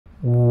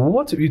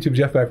What's up YouTube,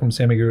 Jeff back from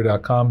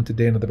SamyGuru.com.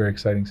 Today another very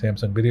exciting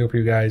Samsung video for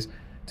you guys.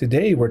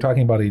 Today we're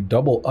talking about a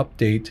double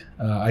update.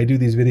 I do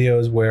these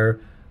videos where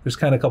there's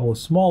kind of a couple of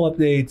small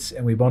updates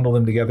and we bundle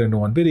them together into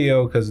one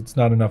video because it's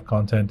not enough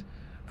content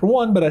for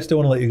one, but I still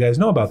want to let you guys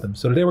know about them.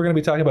 So today we're going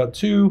to be talking about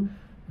two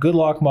Good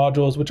Lock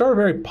modules, which are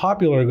very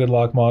popular Good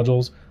Lock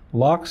modules,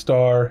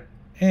 Lockstar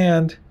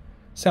and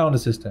Sound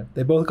Assistant.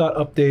 They both got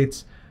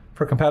updates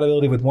for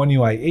compatibility with One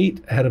UI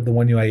 8 ahead of the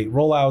One UI 8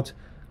 rollout.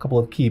 Couple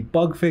of key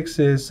bug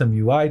fixes, some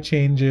UI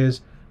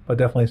changes, but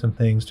definitely some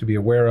things to be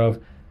aware of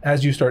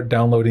as you start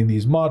downloading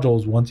these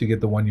modules once you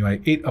get the One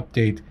UI 8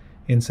 update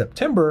in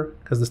September,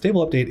 because the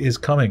stable update is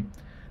coming.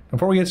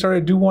 Before we get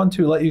started, I do want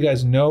to let you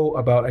guys know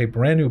about a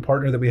brand new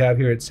partner that we have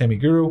here at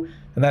SamyGuru,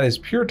 and that is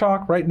Pure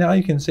Talk. Right now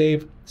you can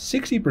save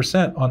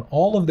 60% on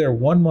all of their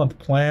 1-month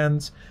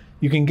plans.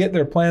 You can get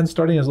their plans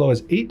starting as low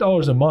as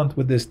 $8 a month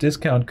with this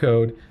discount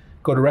code.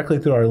 Go directly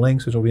through our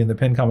links, which will be in the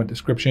pinned comment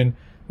description.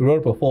 We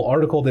wrote up a full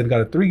article. They've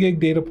got a 3 gig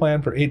data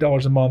plan for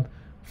 $8 a month,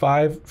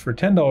 5 for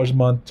 $10 a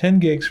month, 10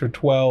 gigs for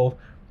 $12,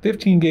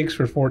 15 gigs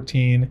for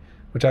 $14,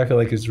 which I feel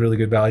like is really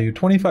good value,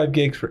 25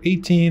 gigs for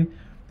 $18,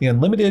 the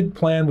unlimited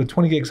plan with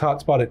 20 gigs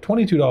hotspot at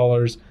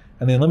 $22,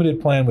 and the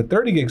unlimited plan with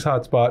 30 gigs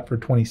hotspot for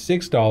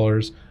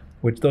 $26,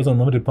 which those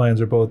unlimited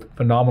plans are both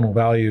phenomenal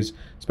values,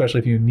 especially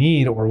if you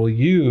need or will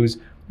use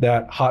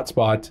that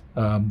hotspot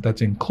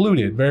that's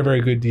included. Very, very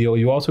good deal.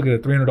 You also get a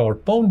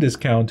 $300 phone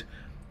discount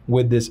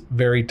with this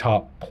very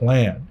top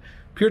plan.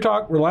 Pure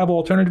Talk, reliable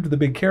alternative to the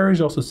big carriers.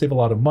 You also save a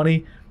lot of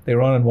money. They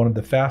run on one of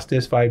the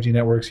fastest 5G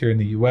networks here in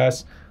the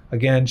US.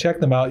 Again, check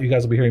them out. You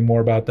guys will be hearing more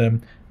about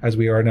them as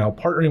we are now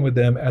partnering with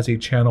them as a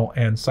channel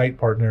and site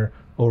partner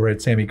over at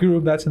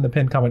SamyGuru. That's in the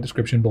pinned comment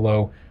description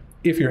below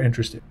if you're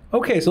interested.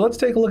 Okay, so let's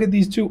take a look at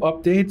these two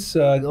updates.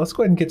 Let's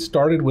go ahead and get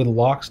started with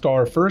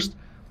Lockstar first.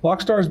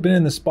 Lockstar has been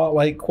in the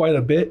spotlight quite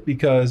a bit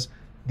because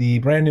the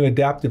brand new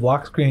adaptive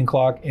lock screen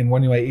clock in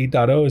One UI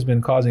 8.0 has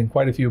been causing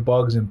quite a few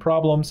bugs and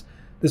problems.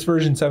 This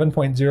version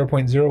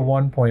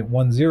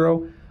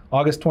 7.0.01.10,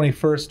 August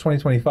 21st,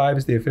 2025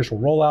 is the official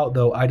rollout,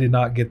 though I did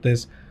not get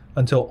this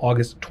until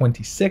August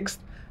 26th.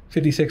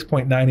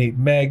 56.98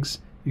 megs.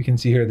 You can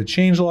see here the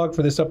changelog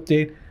for this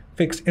update.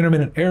 Fix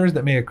intermittent errors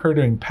that may occur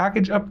during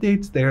package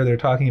updates. They're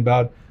talking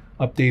about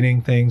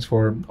updating things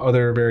for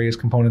other various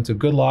components of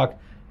Good Lock,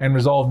 and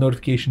resolve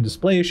notification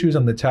display issues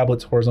on the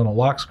tablet's horizontal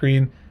lock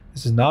screen.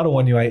 This is not a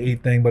One UI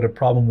 8 thing, but a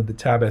problem with the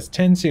Tab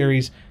S10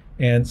 series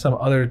and some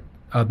other,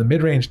 the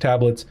mid-range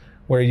tablets,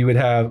 where you would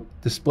have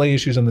display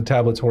issues on the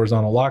tablet's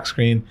horizontal lock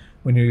screen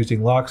when you're using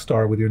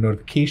Lockstar with your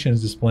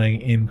notifications displaying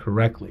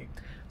incorrectly.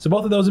 So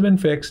both of those have been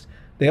fixed.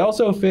 They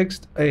also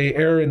fixed an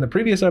error in the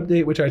previous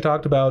update, which I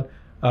talked about,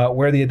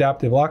 where the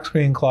adaptive lock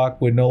screen clock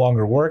would no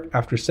longer work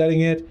after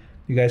setting it.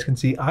 You guys can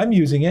see I'm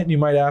using it, and you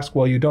might ask,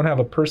 well, you don't have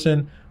a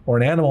person or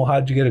an animal, how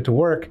did you get it to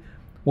work?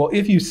 Well,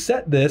 if you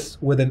set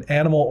this with an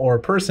animal or a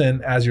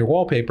person as your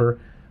wallpaper,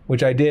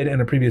 which I did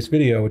in a previous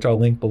video, which I'll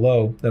link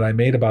below, that I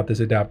made about this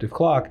adaptive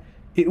clock,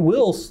 it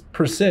will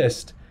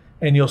persist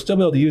and you'll still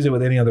be able to use it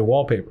with any other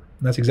wallpaper.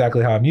 And that's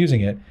exactly how I'm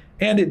using it.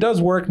 And it does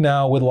work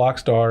now with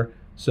Lockstar.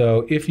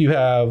 So if you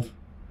have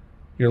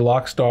your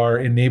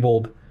Lockstar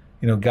enabled,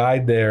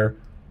 guide there,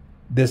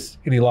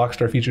 any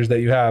Lockstar features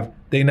that you have,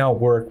 they now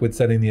work with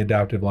setting the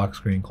adaptive lock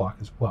screen clock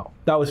as well.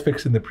 That was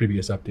fixed in the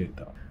previous update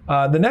though.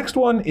 The next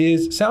one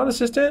is Sound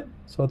Assistant.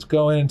 So let's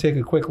go in and take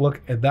a quick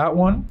look at that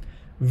one.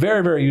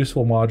 Very, very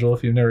useful module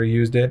if you've never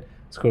used it.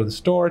 Let's go to the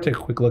store, take a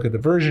quick look at the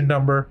version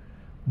number.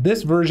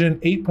 This version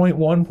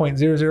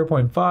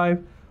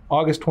 8.1.00.5,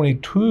 August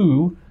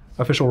 22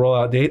 official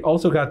rollout date.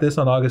 Also got this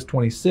on August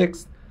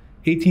 26th,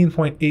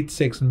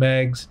 18.86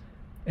 megs.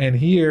 And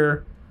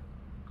here,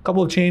 a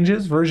couple of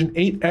changes. Version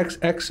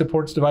 8XX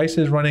supports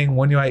devices running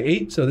One UI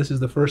 8. So this is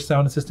the first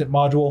Sound Assistant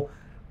module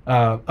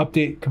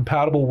update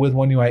compatible with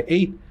One UI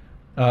 8.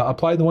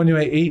 Applied the One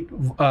UI 8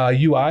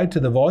 UI to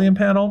the volume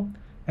panel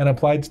and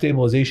applied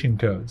stabilization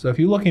code. So if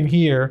you look in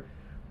here,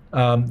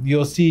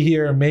 you'll see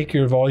here, make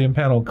your volume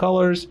panel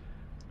colors.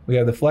 We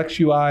have the Flex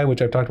UI,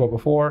 which I've talked about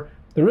before.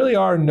 There really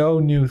are no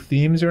new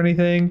themes or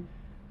anything.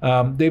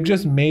 They've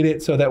just made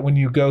it so that when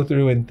you go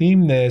through and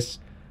theme this,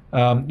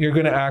 you're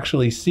gonna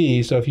actually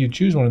see, so if you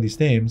choose one of these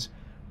themes,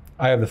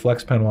 I have the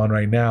Flex panel on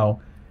right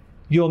now,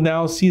 you'll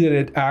now see that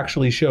it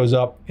actually shows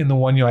up in the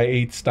One UI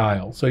 8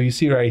 style. So you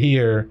see right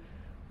here,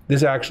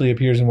 this actually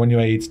appears in One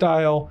UI 8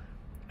 style,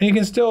 and you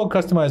can still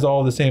customize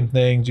all the same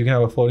things. You can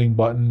have a floating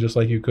button just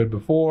like you could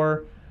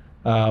before.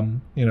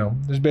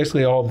 There's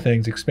basically all the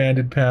things: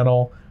 expanded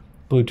panel,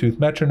 Bluetooth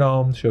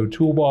metronome, show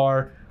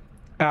toolbar,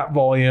 app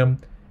volume,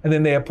 and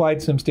then they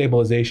applied some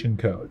stabilization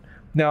code.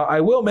 Now,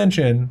 I will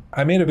mention,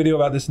 I made a video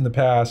about this in the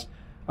past,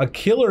 a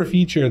killer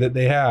feature that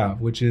they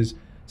have, which is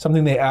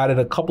something they added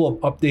a couple of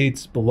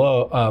updates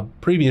below,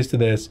 previous to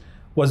this,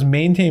 was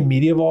maintain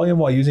media volume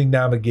while using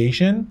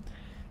navigation.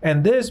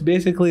 And this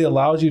basically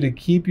allows you to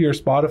keep your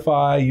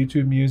Spotify,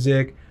 YouTube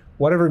Music,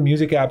 whatever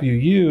music app you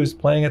use,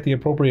 playing at the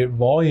appropriate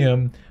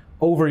volume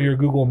over your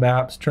Google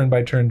Maps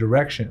turn-by-turn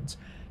directions.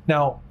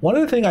 Now, one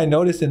other thing I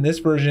noticed in this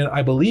version,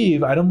 I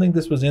believe, I don't think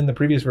this was in the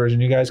previous version.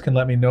 You guys can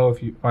let me know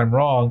if I'm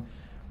wrong.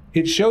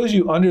 It shows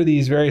you under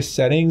these various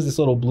settings, this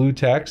little blue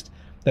text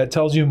that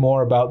tells you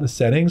more about the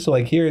settings. So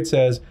like here it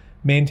says,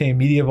 maintain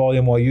media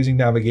volume while using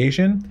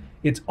navigation.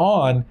 It's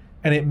on,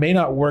 and it may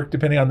not work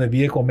depending on the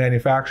vehicle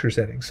manufacturer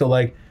settings. So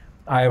like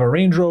I have a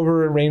Range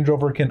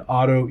Rover can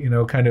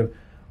auto, kind of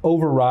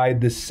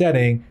override this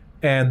setting,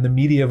 and the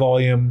media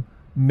volume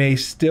may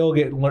still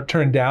get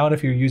turned down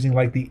if you're using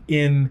like the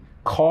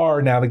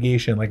in-car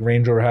navigation, like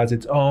Range Rover has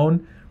its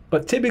own.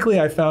 But typically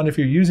I found if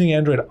you're using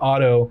Android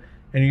Auto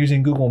and you're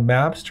using Google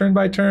Maps turn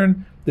by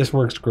turn, this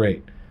works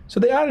great. So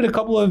they added a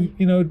couple of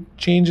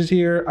changes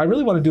here. I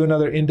really want to do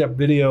another in-depth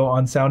video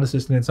on Sound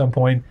Assistant at some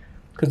point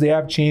because they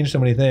have changed so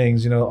many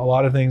things. A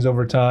lot of things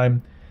over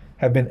time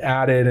have been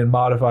added and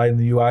modified, and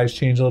the UI's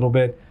changed a little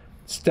bit.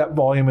 Step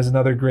volume is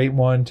another great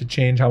one to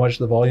change how much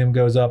the volume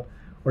goes up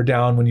or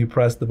down when you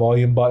press the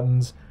volume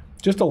buttons.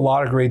 Just a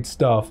lot of great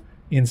stuff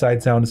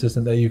inside Sound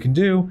Assistant that you can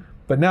do.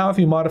 But now if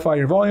you modify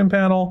your volume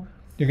panel,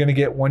 you're going to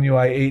get One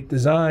UI 8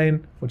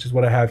 design, which is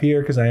what I have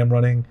here because I am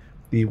running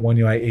the One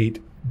UI 8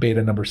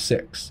 beta number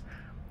 6.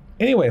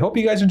 Anyway, hope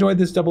you guys enjoyed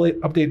this double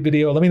update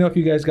video. Let me know if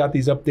you guys got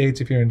these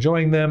updates, if you're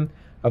enjoying them.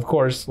 Of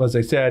course, as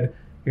I said,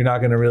 you're not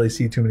going to really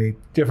see too many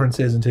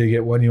differences until you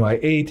get One UI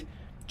 8.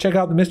 Check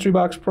out the Mystery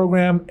Box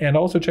program, and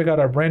also check out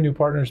our brand new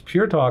partners,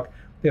 Pure Talk.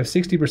 They have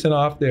 60%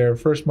 off their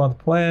first month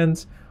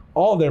plans,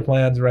 all of their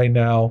plans right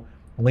now.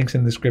 Links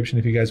in the description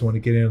if you guys want to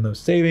get in on those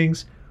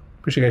savings.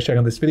 Appreciate you guys checking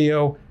out this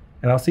video,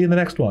 and I'll see you in the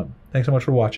next one. Thanks so much for watching.